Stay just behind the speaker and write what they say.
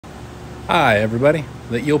Hi everybody.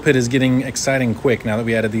 The eel pit is getting exciting quick now that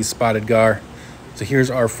we added these spotted gar. So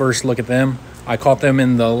here's our first look at them. I caught them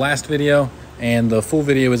in the last video and the full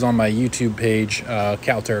video is on my YouTube page,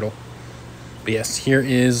 Cow Turtle. But yes, here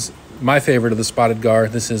is my favorite of the spotted gar.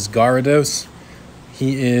 This is Garados.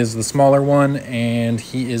 He is the smaller one and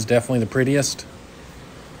he is definitely the prettiest.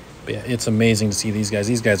 But yeah, it's amazing to see these guys.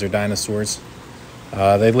 These guys are dinosaurs.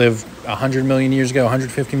 They lived 100 million years ago,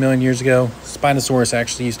 150 million years ago. Spinosaurus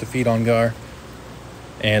actually used to feed on gar.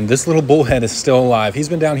 And this little bullhead is still alive. He's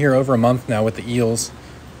been down here over a month now with the eels.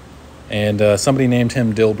 And somebody named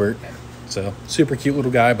him Dilbert. So super cute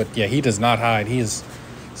little guy, but yeah, he does not hide. He is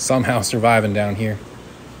somehow surviving down here.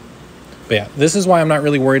 But yeah, this is why I'm not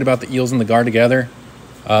really worried about the eels and the gar together.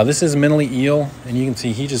 This is Miniley eel, and you can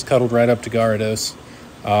see he just cuddled right up to Garados.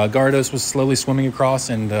 Garados was slowly swimming across,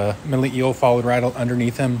 and Miniley eel followed right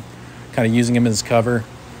underneath him, kind of using him as cover.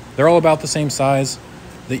 They're all about the same size.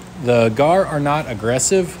 The gar are not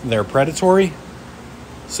aggressive, they're predatory.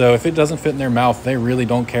 So if it doesn't fit in their mouth, they really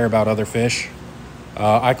don't care about other fish.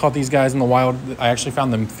 I caught these guys in the wild. I actually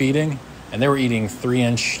found them feeding, and they were eating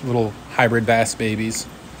 3-inch little hybrid bass babies.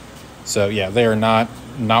 So yeah, they are not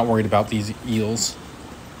worried about these eels.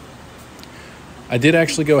 I did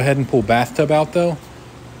actually go ahead and pull Bathtub out though.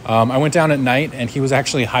 I went down at night and he was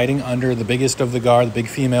actually hiding under the biggest of the gar, the big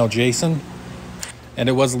female Jason. And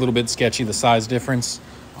it was a little bit sketchy, the size difference.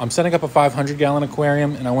 I'm setting up a 500-gallon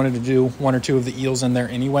aquarium and I wanted to do 1 or 2 of the eels in there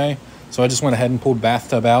anyway. So I just went ahead and pulled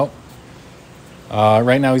Bathtub out.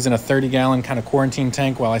 Right now he's in a 30-gallon kind of quarantine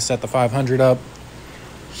tank while I set the 500 up.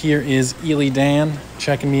 Here is Ely Dan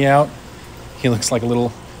checking me out. He looks like a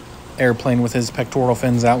little airplane with his pectoral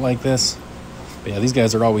fins out like this. But yeah, these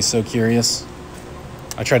guys are always so curious.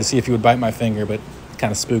 I tried to see if he would bite my finger, but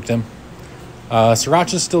kind of spooked him.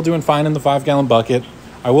 Sriracha's still doing fine in the 5-gallon bucket.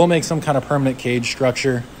 I will make some kind of permanent cage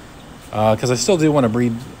structure because I still do want to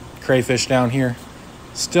breed crayfish down here.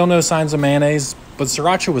 Still no signs of mayonnaise, but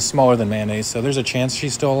Sriracha was smaller than mayonnaise, so there's a chance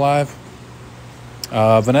she's still alive.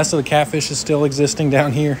 Vanessa the catfish is still existing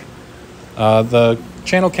down here. The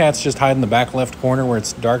channel cats just hide in the back left corner where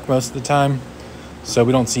it's dark most of the time, so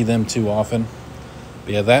we don't see them too often.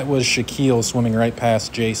 But yeah, that was Shaquille swimming right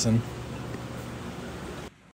past Jason.